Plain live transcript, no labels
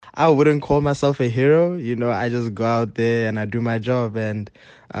I wouldn't call myself a hero. I just go out there and I do my job and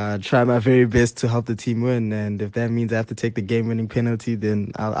try my very best to help the team win. And if that means I have to take the game-winning penalty,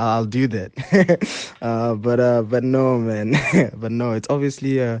 then I'll do that. But no, man. But no, it's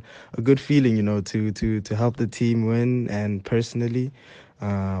obviously a good feeling, to help the team win. And personally,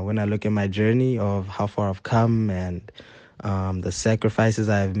 when I look at my journey of how far I've come and the sacrifices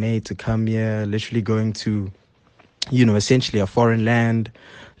I've made to come here, literally going to essentially a foreign land,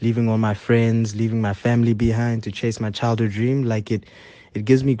 leaving all my friends, leaving my family behind to chase my childhood dream. Like it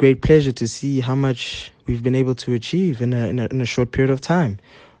gives me great pleasure to see how much we've been able to achieve in a short period of time.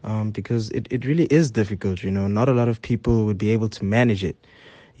 Because it really is difficult. Not a lot of people would be able to manage it.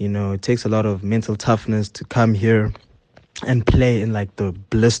 It takes a lot of mental toughness to come here and play in like the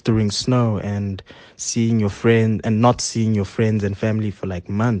blistering snow and seeing your friend and not seeing your friends and family for like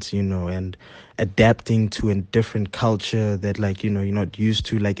months, and adapting to a different culture that like you're not used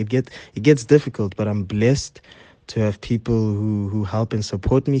to. Like it gets difficult, but I'm blessed to have people who help and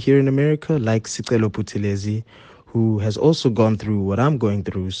support me here in America, like Sicelo Putilezi, who has also gone through what I'm going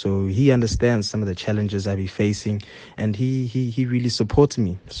through. So he understands some of the challenges I be facing, and he really supports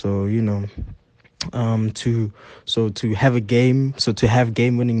me. So to to have a game to have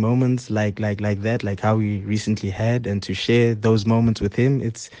game winning moments like that, like how we recently had, and to share those moments with him,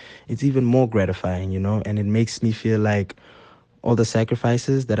 it's even more gratifying, and it makes me feel like all the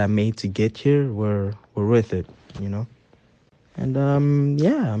sacrifices that I made to get here were worth it, you know and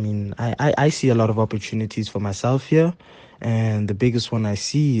yeah, I mean, I see a lot of opportunities for myself here, and the biggest one I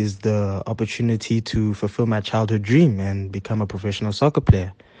see is the opportunity to fulfill my childhood dream and become a professional soccer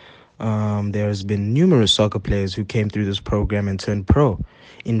player. There's been numerous soccer players who came through this program and turned pro,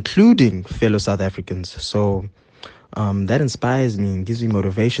 including fellow South Africans. So that inspires me and gives me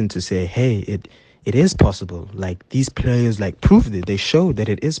motivation to say, hey, it is possible. Like these players like proved it. They showed that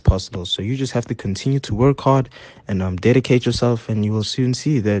it is possible. So you just have to continue to work hard and dedicate yourself, and you will soon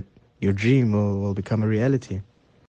see that your dream will become a reality.